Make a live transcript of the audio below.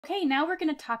Okay, now we're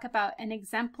going to talk about an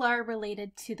exemplar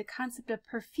related to the concept of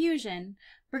perfusion.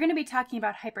 We're going to be talking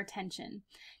about hypertension.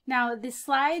 Now, the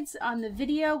slides on the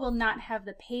video will not have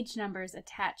the page numbers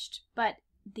attached, but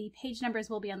the page numbers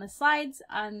will be on the slides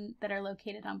that are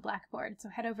located on Blackboard. So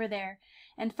head over there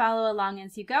and follow along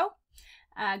as you go.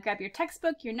 Grab your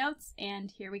textbook, your notes,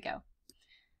 and here we go.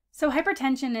 So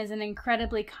hypertension is an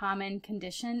incredibly common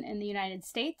condition in the United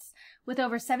States, with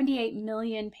over 78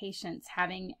 million patients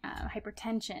having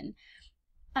hypertension.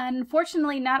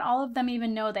 Unfortunately, not all of them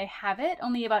even know they have it.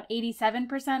 Only about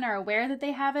 87% are aware that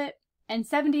they have it, and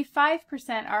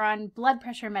 75% are on blood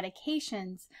pressure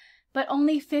medications, but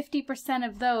only 50%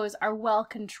 of those are well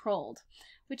controlled,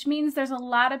 which means there's a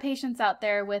lot of patients out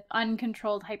there with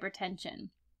uncontrolled hypertension.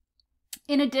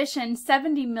 In addition,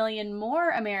 70 million more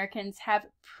Americans have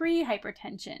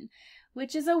pre-hypertension,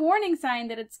 which is a warning sign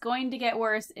that it's going to get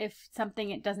worse if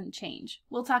it doesn't change.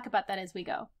 We'll talk about that as we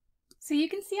go. So you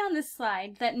can see on this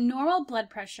slide that normal blood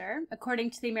pressure, according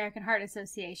to the American Heart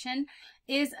Association,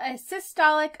 is a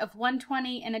systolic of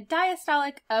 120 and a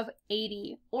diastolic of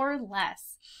 80 or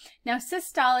less. Now,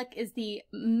 systolic is the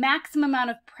maximum amount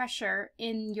of pressure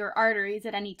in your arteries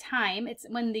at any time. It's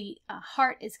when the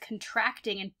heart is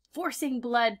contracting and forcing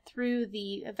blood through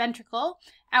the ventricle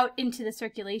out into the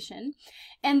circulation.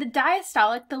 And the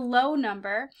diastolic, the low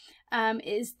number,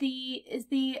 is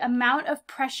the amount of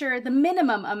pressure, the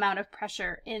minimum amount of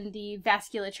pressure in the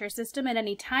vasculature system at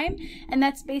any time, and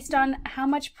that's based on how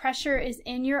much pressure is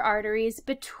in your arteries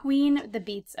between the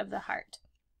beats of the heart.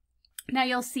 Now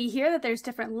you'll see here that there's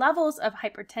different levels of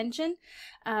hypertension,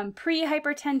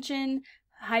 pre-hypertension,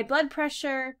 high blood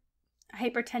pressure,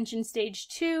 hypertension stage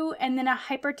 2, and then a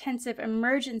hypertensive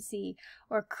emergency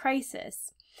or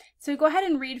crisis. So go ahead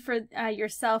and read for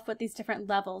yourself what these different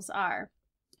levels are.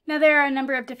 Now, there are a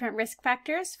number of different risk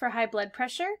factors for high blood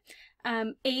pressure.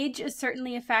 Age is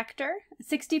certainly a factor.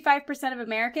 65% of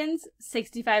Americans,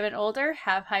 65 and older,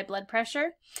 have high blood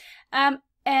pressure.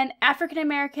 And African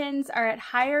Americans are at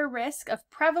higher risk of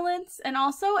prevalence and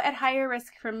also at higher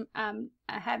risk from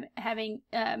having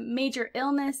major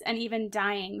illness and even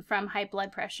dying from high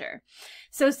blood pressure.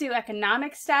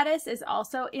 Socioeconomic status is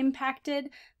also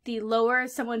impacted. The lower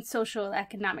someone's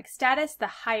socioeconomic status, the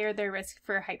higher their risk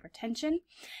for hypertension.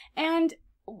 And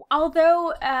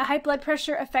although high blood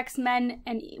pressure affects men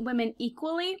and women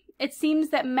equally, it seems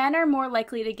that men are more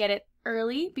likely to get it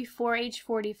early, before age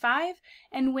 45,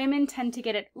 and women tend to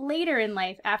get it later in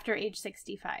life after age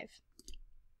 65.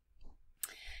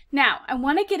 Now, I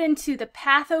want to get into the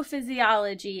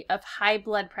pathophysiology of high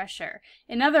blood pressure.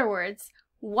 In other words,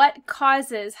 what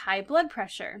causes high blood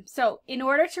pressure? So in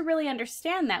order to really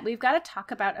understand that, we've got to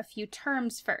talk about a few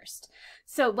terms first.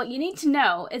 So what you need to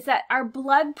know is that our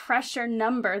blood pressure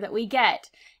number that we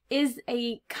get is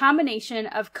a combination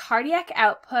of cardiac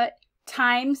output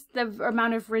times the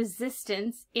amount of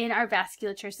resistance in our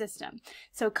vasculature system.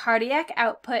 So cardiac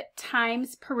output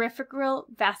times peripheral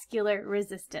vascular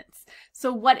resistance.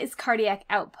 So what is cardiac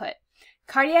output?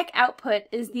 Cardiac output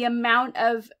is the amount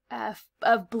of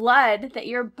blood that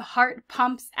your heart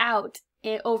pumps out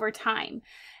over time.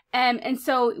 And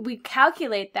so we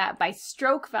calculate that by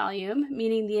stroke volume,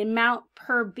 meaning the amount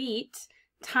per beat,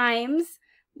 times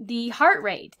the heart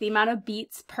rate, the amount of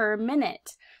beats per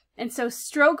minute. And so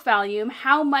stroke volume,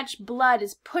 how much blood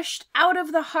is pushed out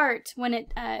of the heart when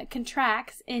it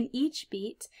contracts in each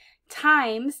beat,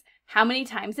 times how many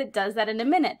times it does that in a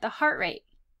minute, the heart rate.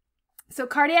 So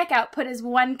cardiac output is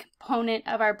one component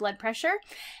of our blood pressure,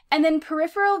 and then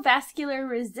peripheral vascular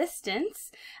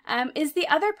resistance is the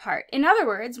other part. In other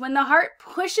words, when the heart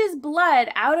pushes blood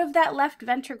out of that left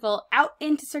ventricle out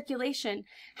into circulation,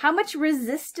 how much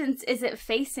resistance is it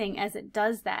facing as it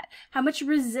does that? How much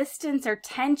resistance or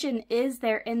tension is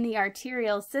there in the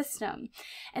arterial system?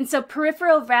 And so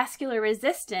peripheral vascular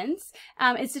resistance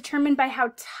is determined by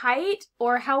how tight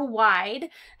or how wide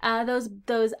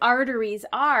those arteries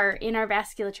are in our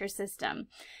vasculature system.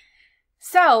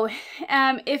 So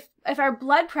if our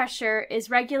blood pressure is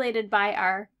determined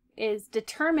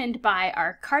by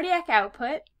our cardiac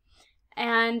output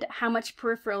and how much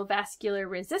peripheral vascular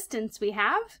resistance we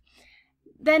have,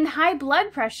 then high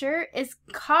blood pressure is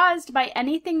caused by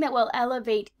anything that will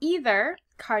elevate either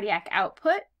cardiac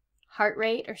output, heart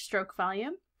rate or stroke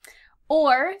volume,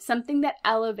 or something that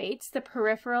elevates the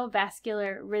peripheral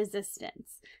vascular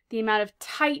resistance, the amount of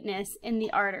tightness in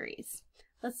the arteries.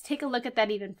 Let's take a look at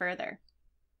that even further.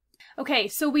 Okay,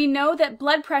 so we know that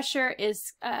blood pressure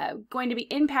is going to be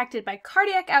impacted by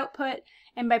cardiac output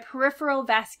and by peripheral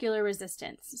vascular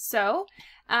resistance. So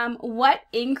what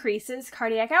increases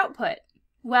cardiac output?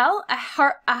 Well, a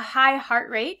high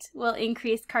heart rate will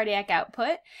increase cardiac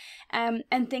output,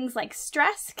 and things like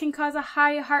stress can cause a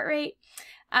high heart rate,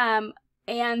 having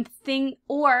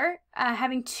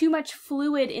too much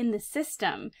fluid in the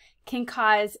system can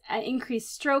cause an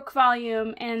increased stroke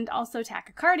volume and also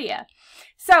tachycardia.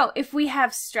 So if we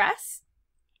have stress,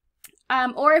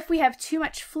 or if we have too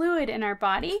much fluid in our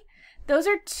body, those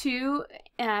are two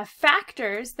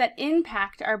factors that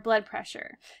impact our blood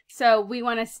pressure. So we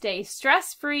want to stay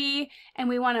stress-free and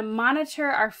we want to monitor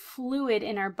our fluid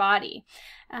in our body.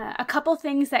 A couple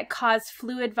things that cause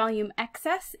fluid volume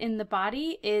excess in the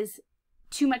body is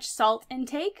too much salt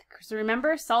intake, because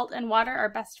remember, salt and water are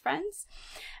best friends,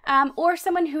 or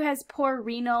someone who has poor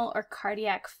renal or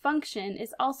cardiac function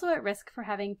is also at risk for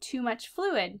having too much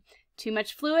fluid. Too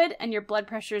much fluid and your blood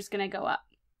pressure is going to go up.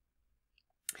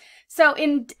 So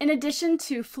in addition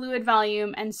to fluid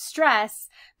volume and stress,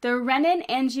 the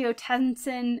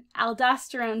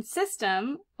renin-angiotensin-aldosterone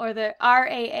system, or the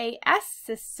RAAS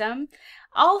system,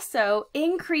 also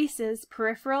increases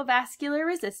peripheral vascular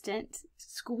resistance,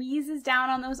 squeezes down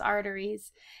on those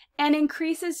arteries, and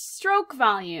increases stroke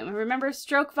volume. Remember,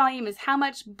 stroke volume is how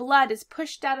much blood is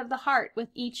pushed out of the heart with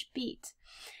each beat.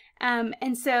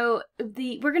 And so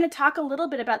we're going to talk a little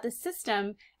bit about the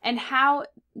system and how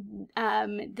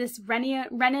this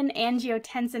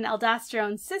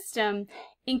renin-angiotensin-aldosterone system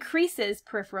increases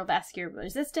peripheral vascular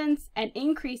resistance and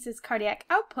increases cardiac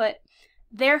output,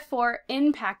 therefore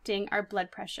impacting our blood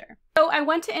pressure. So I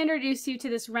want to introduce you to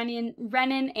this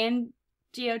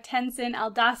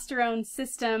renin-angiotensin-aldosterone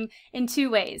system in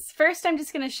two ways. First, I'm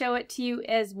just going to show it to you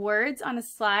as words on a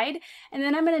slide, and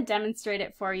then I'm going to demonstrate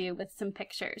it for you with some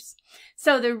pictures.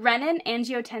 So the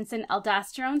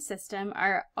renin-angiotensin-aldosterone system,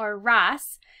 or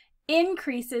RAS,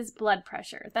 increases blood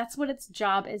pressure. That's what its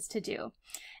job is to do.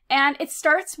 And it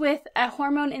starts with a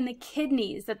hormone in the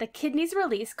kidneys that the kidneys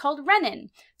release called renin.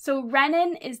 So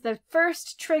renin is the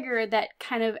first trigger that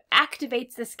kind of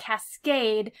activates this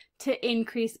cascade to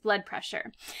increase blood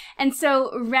pressure. And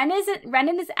so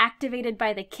renin is activated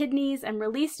by the kidneys and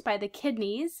released by the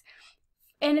kidneys,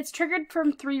 and it's triggered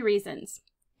from three reasons.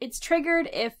 It's triggered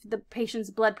if the patient's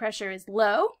blood pressure is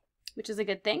low, which is a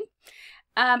good thing.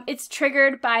 It's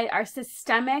triggered by our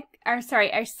sympathetic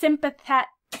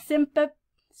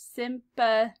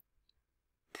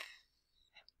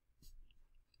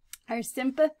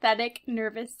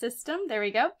nervous system, there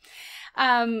we go,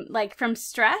 like from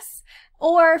stress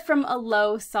or from a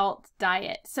low salt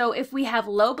diet. So if we have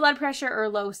low blood pressure or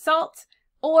low salt,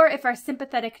 or if our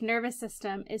sympathetic nervous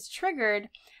system is triggered,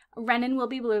 renin will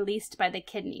be released by the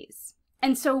kidneys.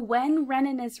 And so when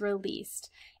renin is released,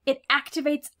 it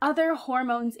activates other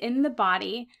hormones in the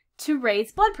body to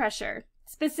raise blood pressure.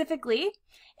 Specifically,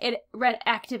 it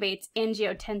activates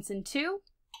angiotensin II.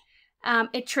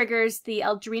 It triggers the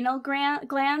adrenal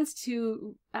glands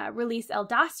to release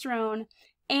aldosterone,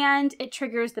 and it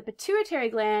triggers the pituitary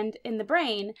gland in the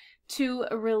brain to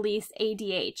release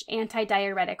ADH,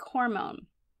 antidiuretic hormone.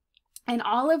 And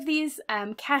all of these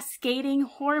cascading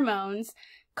hormones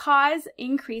cause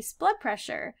increased blood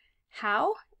pressure.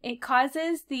 How? It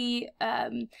causes the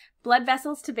blood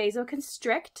vessels to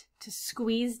vasoconstrict, to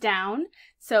squeeze down.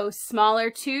 So smaller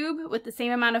tube with the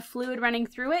same amount of fluid running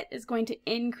through it is going to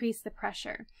increase the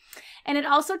pressure. And it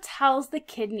also tells the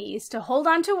kidneys to hold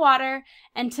on to water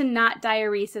and to not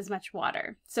diurese as much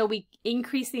water. So we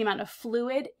increase the amount of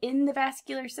fluid in the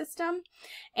vascular system,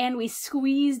 and we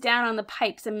squeeze down on the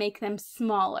pipes and make them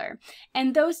smaller.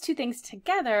 And those two things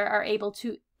together are able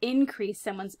to increase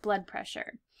someone's blood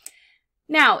pressure.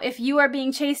 Now, if you are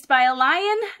being chased by a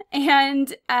lion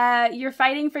and you're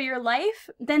fighting for your life,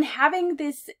 then having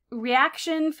this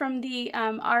reaction from the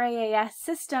RAAS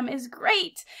system is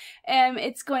great.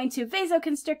 It's going to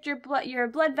vasoconstrict your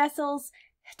blood vessels,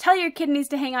 tell your kidneys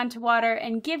to hang on to water,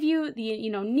 and give you the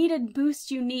needed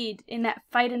boost you need in that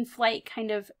fight and flight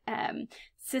kind of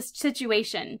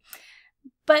situation.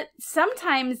 But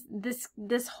sometimes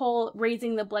this whole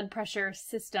raising the blood pressure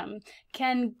system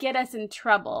can get us in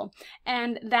trouble,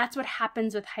 and that's what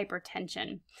happens with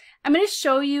hypertension. I'm going to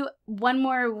show you one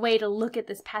more way to look at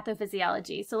this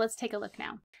pathophysiology, so let's take a look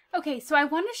now. Okay, so I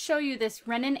want to show you this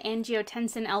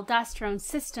renin-angiotensin-aldosterone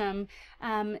system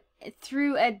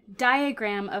through a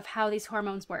diagram of how these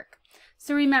hormones work.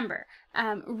 So remember,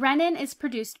 renin is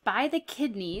produced by the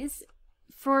kidneys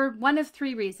for one of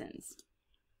three reasons.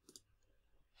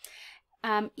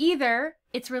 Either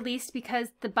it's released because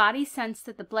the body sensed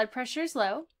that the blood pressure is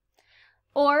low,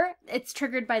 or it's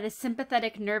triggered by the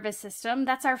sympathetic nervous system.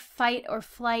 That's our fight or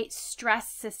flight stress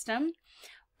system.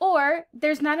 Or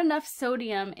there's not enough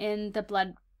sodium in the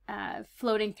blood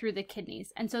floating through the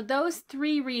kidneys. And so those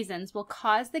 3 reasons will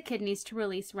cause the kidneys to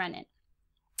release renin.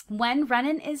 When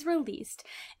renin is released,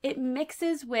 it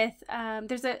mixes with,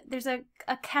 there's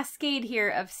a cascade here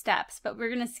of steps, but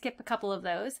we're going to skip a couple of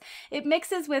those. It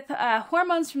mixes with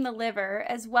hormones from the liver,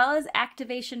 as well as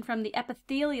activation from the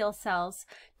epithelial cells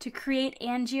to create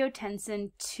angiotensin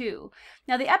II.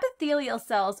 Now, the epithelial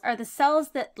cells are the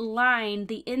cells that line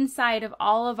the inside of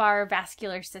all of our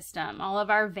vascular system. All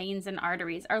of our veins and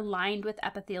arteries are lined with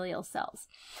epithelial cells.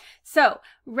 So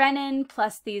renin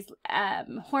plus these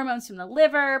hormones from the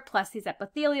liver plus these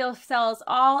epithelial cells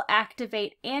all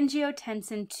activate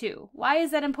angiotensin II. Why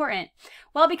is that important?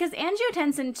 Well, because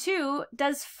angiotensin II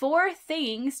does 4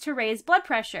 things to raise blood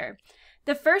pressure.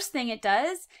 The first thing it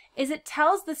does is it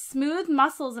tells the smooth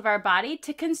muscles of our body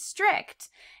to constrict.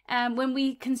 When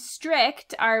we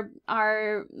constrict our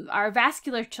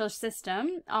vascular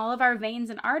system, all of our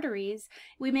veins and arteries,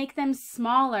 we make them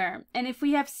smaller. And if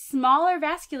we have smaller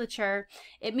vasculature,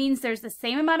 it means there's the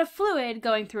same amount of fluid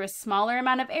going through a smaller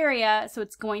amount of area, so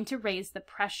it's going to raise the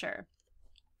pressure.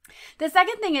 The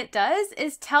second thing it does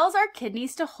is tells our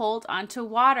kidneys to hold onto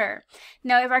water.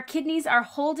 Now, if our kidneys are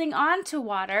holding on to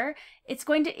water, it's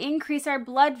going to increase our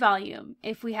blood volume.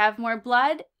 If we have more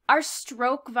blood, our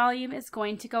stroke volume is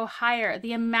going to go higher.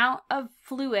 The amount of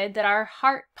fluid that our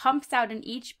heart pumps out in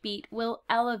each beat will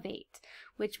elevate,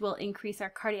 which will increase our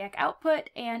cardiac output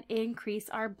and increase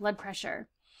our blood pressure.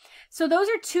 So those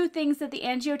are 2 things that the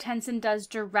angiotensin does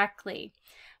directly.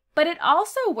 But it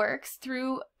also works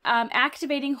through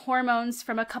activating hormones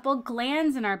from a couple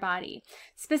glands in our body,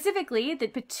 specifically the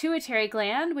pituitary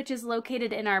gland, which is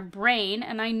located in our brain.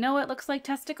 And I know it looks like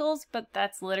testicles, but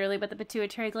that's literally what the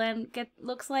pituitary gland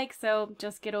looks like, so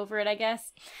just get over it, I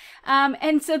guess.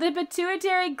 And so the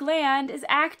pituitary gland is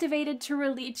activated to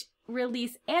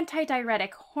release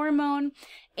antidiuretic hormone,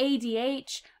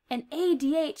 ADH, and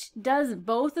ADH does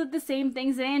both of the same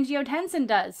things that angiotensin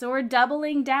does. So we're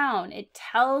doubling down. It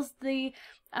tells the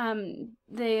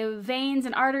veins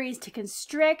and arteries to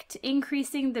constrict,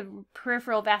 increasing the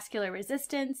peripheral vascular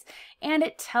resistance, and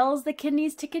it tells the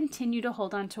kidneys to continue to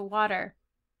hold on to water.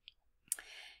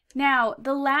 Now,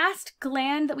 the last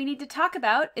gland that we need to talk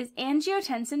about is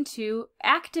angiotensin II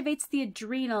activates the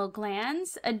adrenal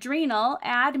glands. Adrenal,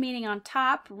 ad meaning on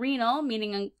top, renal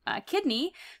meaning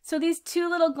kidney. So these 2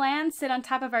 little glands sit on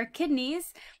top of our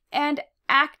kidneys and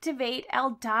activate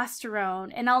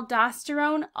aldosterone. And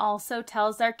aldosterone also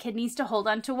tells our kidneys to hold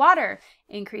on to water,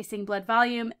 increasing blood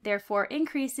volume, therefore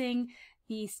increasing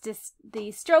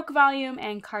the stroke volume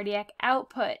and cardiac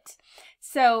output.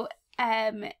 So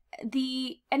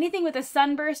anything with a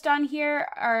sunburst on here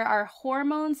are our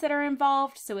hormones that are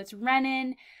involved. So it's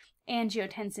renin,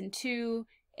 angiotensin II,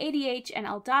 ADH, and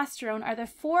aldosterone are the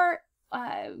 4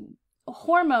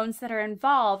 hormones that are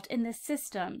involved in the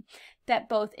system that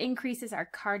both increases our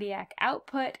cardiac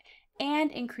output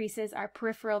and increases our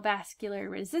peripheral vascular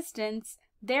resistance,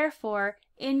 therefore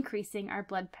increasing our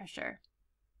blood pressure.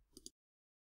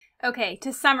 Okay,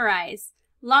 to summarize,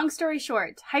 long story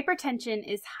short, hypertension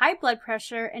is high blood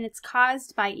pressure and it's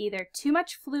caused by either too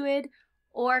much fluid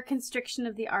or constriction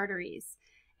of the arteries.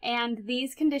 And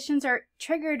these conditions are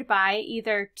triggered by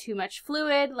either too much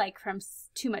fluid, like from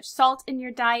too much salt in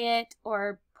your diet,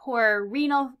 or poor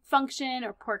renal function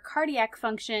or poor cardiac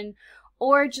function,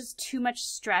 or just too much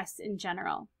stress in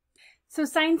general. So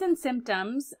signs and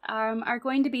symptoms are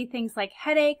going to be things like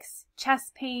headaches,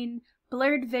 chest pain,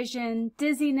 blurred vision,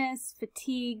 dizziness,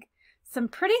 fatigue, some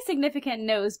pretty significant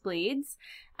nosebleeds,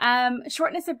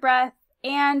 shortness of breath,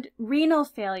 and renal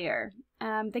failure.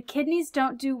 The kidneys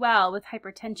don't do well with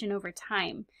hypertension over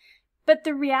time. But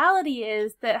the reality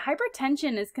is that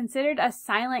hypertension is considered a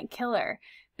silent killer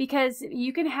because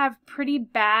you can have pretty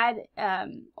bad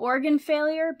organ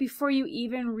failure before you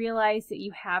even realize that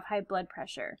you have high blood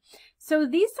pressure. So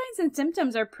these signs and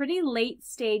symptoms are pretty late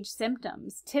stage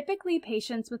symptoms. Typically,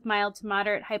 patients with mild to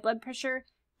moderate high blood pressure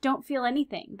don't feel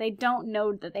anything. They don't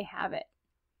know that they have it.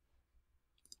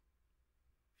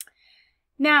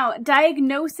 Now,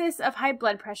 diagnosis of high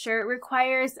blood pressure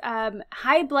requires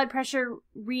high blood pressure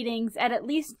readings at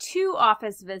least 2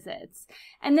 office visits.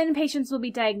 And then patients will be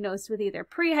diagnosed with either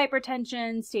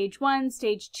pre-hypertension, stage 1,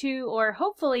 stage 2, or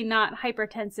hopefully not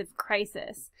hypertensive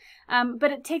crisis.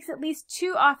 But it takes at least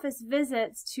 2 office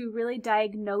visits to really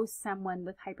diagnose someone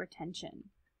with hypertension.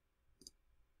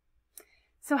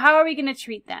 So how are we going to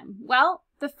treat them? Well,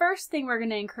 the first thing we're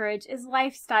going to encourage is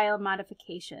lifestyle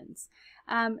modifications.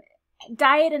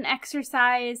 Diet and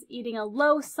exercise, eating a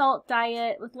low salt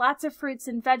diet with lots of fruits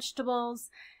and vegetables,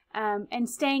 and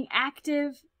staying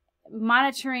active,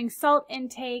 monitoring salt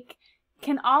intake,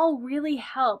 can all really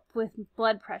help with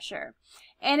blood pressure.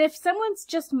 And if someone's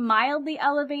just mildly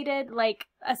elevated, like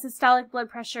a systolic blood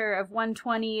pressure of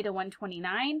 120 to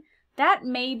 129, that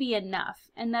may be enough,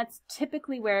 and that's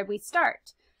typically where we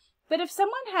start. But if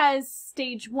someone has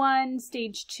stage 1,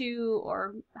 stage 2,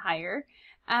 or higher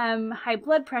high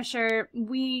blood pressure,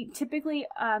 we typically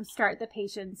start the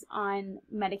patients on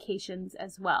medications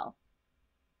as well.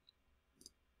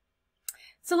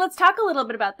 So let's talk a little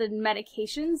bit about the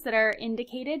medications that are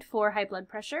indicated for high blood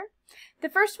pressure. The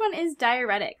first one is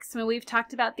diuretics. Well, we've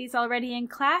talked about these already in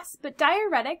class, but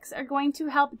diuretics are going to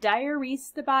help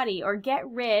diurese the body or get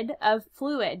rid of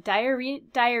fluid.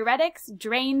 Diuretics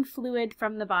drain fluid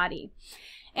from the body.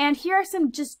 And here are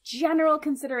some just general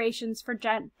considerations for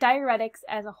diuretics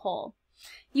as a whole.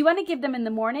 You want to give them in the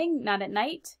morning, not at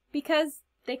night, because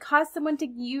they cause someone to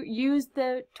use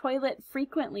the toilet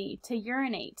frequently, to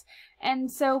urinate.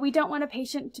 And so we don't want a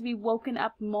patient to be woken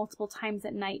up multiple times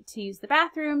at night to use the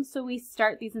bathroom, so we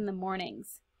start these in the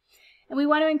mornings. And we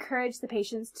want to encourage the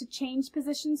patients to change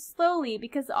positions slowly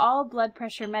because all blood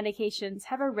pressure medications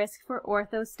have a risk for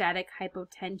orthostatic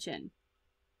hypotension.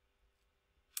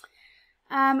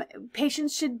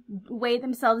 Patients should weigh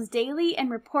themselves daily and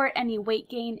report any weight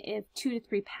gain of 2 to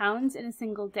 3 pounds in a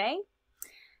single day.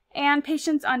 And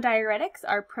patients on diuretics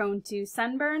are prone to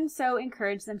sunburn, so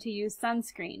encourage them to use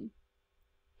sunscreen.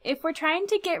 If we're trying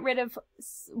to get rid of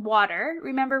water,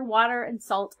 remember water and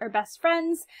salt are best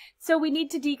friends, so we need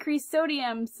to decrease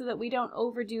sodium so that we don't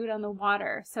overdo it on the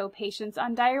water. So patients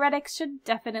on diuretics should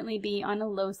definitely be on a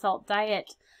low salt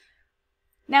diet.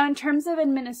 Now, in terms of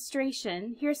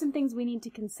administration, here are some things we need to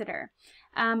consider.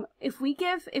 If we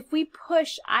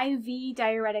push IV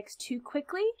diuretics too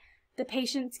quickly, the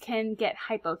patients can get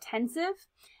hypotensive,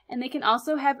 and they can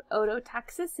also have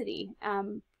ototoxicity,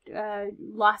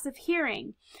 loss of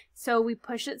hearing. So we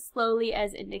push it slowly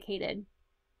as indicated.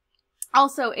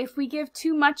 Also, if we give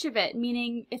too much of it,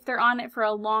 meaning if they're on it for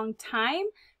a long time,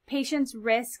 patients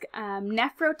risk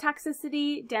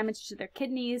nephrotoxicity, damage to their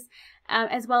kidneys,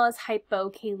 as well as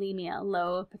hypokalemia,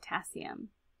 low potassium.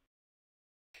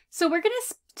 So we're going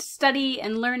to study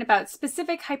and learn about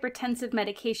specific hypertensive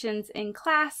medications in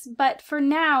class, but for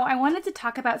now I wanted to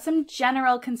talk about some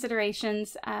general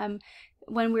considerations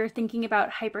when we're thinking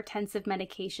about hypertensive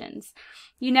medications.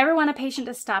 You never want a patient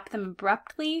to stop them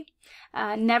abruptly,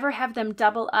 never have them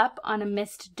double up on a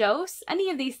missed dose. Any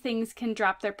of these things can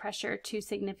drop their pressure too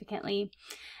significantly.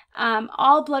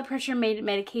 All blood pressure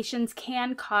medications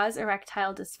can cause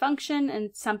erectile dysfunction,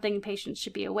 and something patients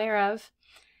should be aware of.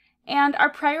 And our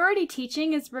priority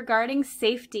teaching is regarding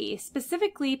safety.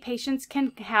 Specifically, patients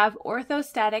can have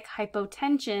orthostatic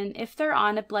hypotension if they're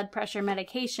on a blood pressure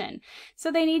medication.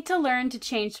 So they need to learn to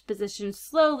change positions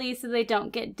slowly so they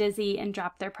don't get dizzy and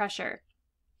drop their pressure.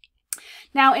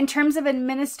 Now, in terms of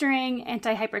administering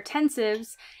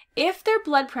antihypertensives, if their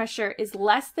blood pressure is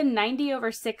less than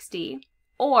 90/60,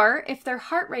 or if their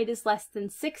heart rate is less than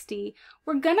 60,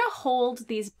 we're going to hold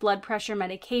these blood pressure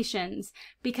medications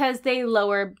because they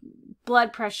lower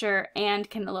blood pressure and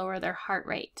can lower their heart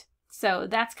rate. So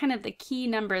that's kind of the key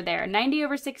number there.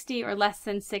 90/60 or less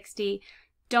than 60,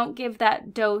 don't give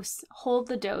that dose, hold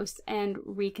the dose, and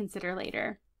reconsider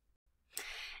later.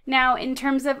 Now, in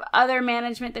terms of other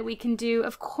management that we can do,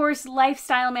 of course,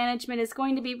 lifestyle management is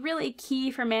going to be really key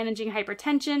for managing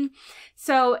hypertension.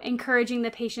 So encouraging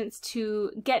the patients to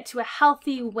get to a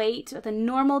healthy weight with a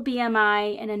normal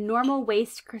BMI and a normal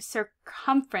waist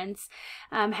circumference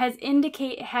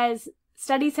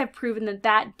studies have proven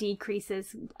that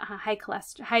decreases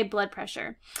high blood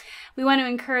pressure. We want to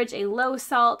encourage a low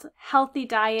salt, healthy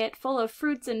diet full of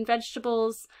fruits and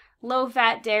vegetables, low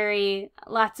fat dairy,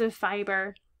 lots of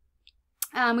fiber.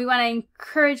 We want to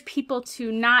encourage people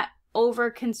to not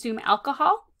over-consume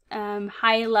alcohol.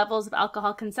 High levels of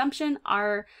alcohol consumption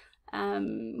are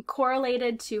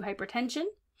correlated to hypertension.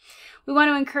 We want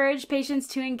to encourage patients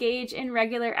to engage in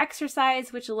regular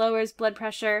exercise, which lowers blood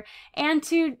pressure, and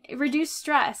to reduce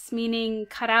stress, meaning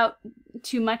cut out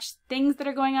too much things that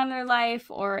are going on in their life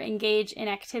or engage in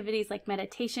activities like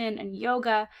meditation and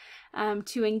yoga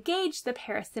to engage the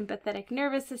parasympathetic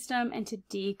nervous system and to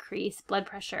decrease blood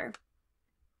pressure.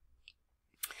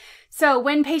 So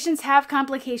when patients have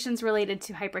complications related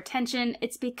to hypertension,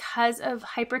 it's because of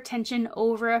hypertension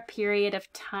over a period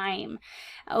of time.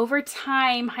 Over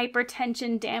time,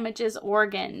 hypertension damages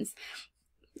organs.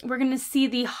 We're going to see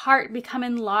the heart become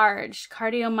enlarged,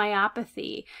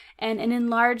 cardiomyopathy, and an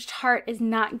enlarged heart is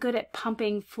not good at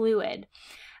pumping fluid.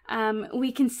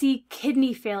 We can see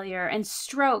kidney failure and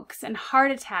strokes and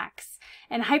heart attacks.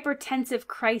 and hypertensive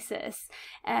crisis.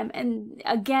 And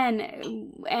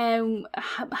again,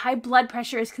 high blood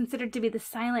pressure is considered to be the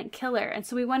silent killer. And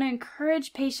so we want to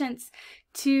encourage patients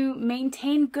to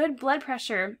maintain good blood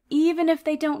pressure, even if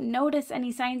they don't notice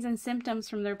any signs and symptoms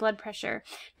from their blood pressure,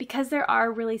 because there are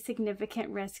really significant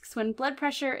risks when blood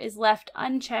pressure is left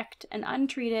unchecked and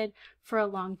untreated for a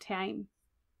long time.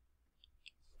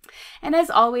 And as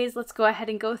always, let's go ahead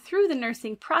and go through the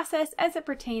nursing process as it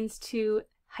pertains to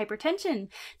hypertension.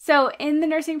 So in the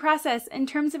nursing process, in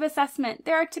terms of assessment,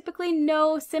 there are typically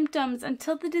no symptoms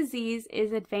until the disease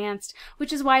is advanced,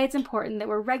 which is why it's important that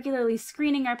we're regularly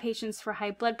screening our patients for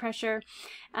high blood pressure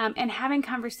and having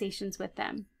conversations with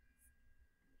them.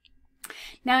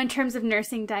 Now, in terms of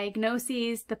nursing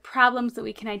diagnoses, the problems that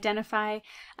we can identify,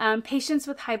 patients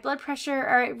with high blood pressure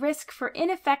are at risk for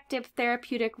ineffective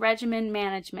therapeutic regimen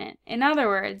management. In other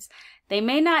words, they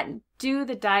may not do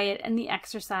the diet and the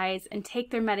exercise and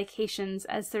take their medications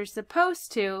as they're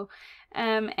supposed to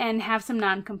and have some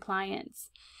non-compliance.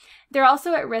 They're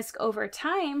also at risk over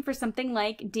time for something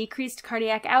like decreased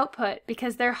cardiac output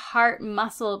because their heart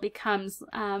muscle becomes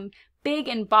big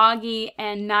and boggy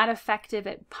and not effective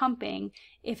at pumping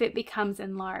if it becomes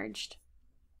enlarged.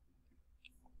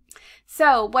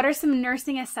 So what are some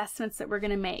nursing assessments that we're going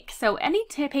to make? So any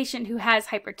patient who has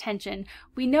hypertension,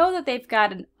 we know that they've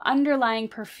got an underlying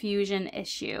perfusion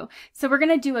issue. So we're going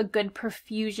to do a good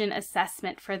perfusion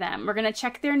assessment for them. We're going to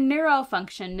check their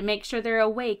neurofunction to make sure they're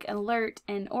awake, alert,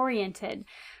 and oriented.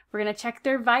 We're going to check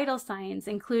their vital signs,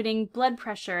 including blood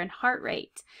pressure and heart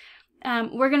rate.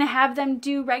 We're going to have them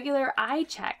do regular eye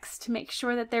checks to make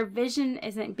sure that their vision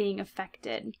isn't being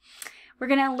affected. We're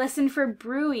going to listen for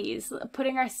bruits,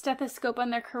 putting our stethoscope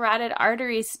on their carotid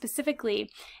arteries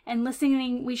specifically, and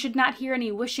listening. We should not hear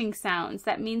any whooshing sounds.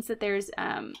 That means that there's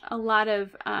a lot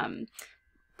of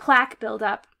plaque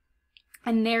buildup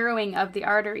and narrowing of the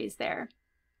arteries there.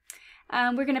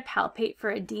 We're going to palpate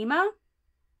for edema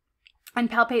and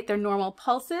palpate their normal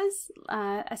pulses,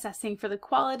 assessing for the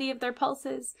quality of their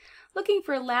pulses, looking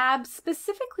for labs,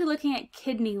 specifically looking at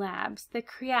kidney labs, the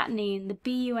creatinine, the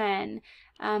BUN,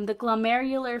 the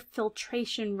glomerular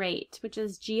filtration rate, which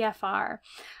is GFR.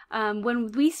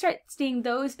 When we start seeing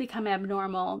those become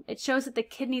abnormal, it shows that the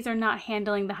kidneys are not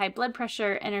handling the high blood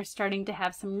pressure and are starting to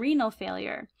have some renal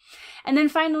failure. And then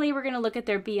finally, we're going to look at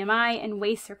their BMI and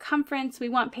waist circumference. We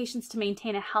want patients to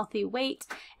maintain a healthy weight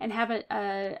and have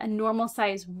a normal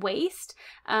size waist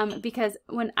because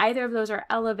when either of those are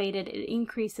elevated, it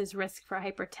increases risk for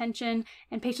hypertension,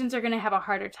 and patients are going to have a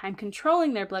harder time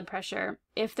controlling their blood pressure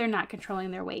if they're not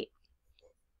controlling their weight.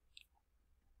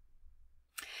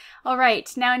 All right,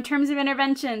 now in terms of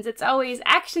interventions, it's always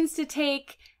actions to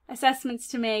take, assessments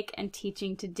to make, and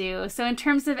teaching to do. So in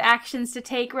terms of actions to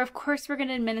take, we're going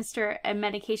to administer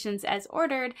medications as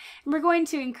ordered, and we're going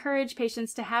to encourage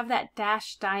patients to have that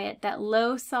DASH diet, that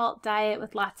low salt diet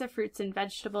with lots of fruits and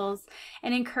vegetables,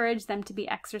 and encourage them to be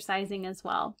exercising as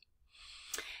well.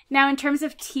 Now, in terms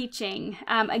of teaching,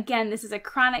 again, this is a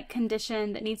chronic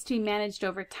condition that needs to be managed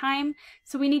over time.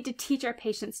 So we need to teach our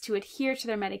patients to adhere to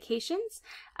their medications.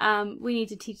 We need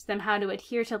to teach them how to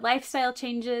adhere to lifestyle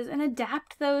changes and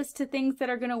adapt those to things that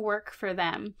are going to work for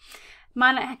them.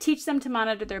 Teach them to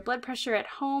monitor their blood pressure at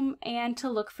home and to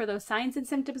look for those signs and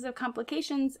symptoms of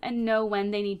complications and know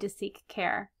when they need to seek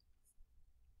care.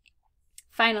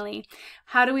 Finally,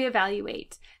 how do we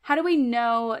evaluate? How do we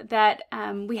know that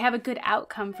we have a good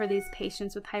outcome for these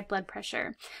patients with high blood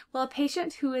pressure? Well, a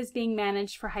patient who is being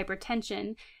managed for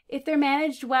hypertension, if they're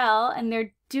managed well and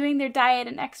they're doing their diet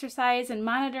and exercise and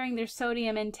monitoring their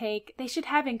sodium intake, they should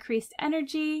have increased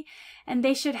energy and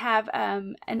they should have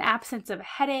an absence of a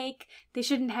headache. They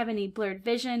shouldn't have any blurred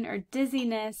vision or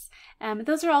dizziness.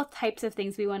 Those are all types of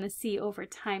things we want to see over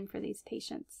time for these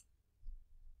patients.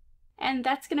 And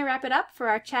that's going to wrap it up for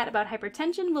our chat about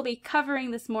hypertension. We'll be covering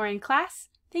this more in class.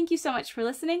 Thank you so much for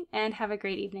listening and have a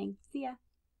great evening. See ya.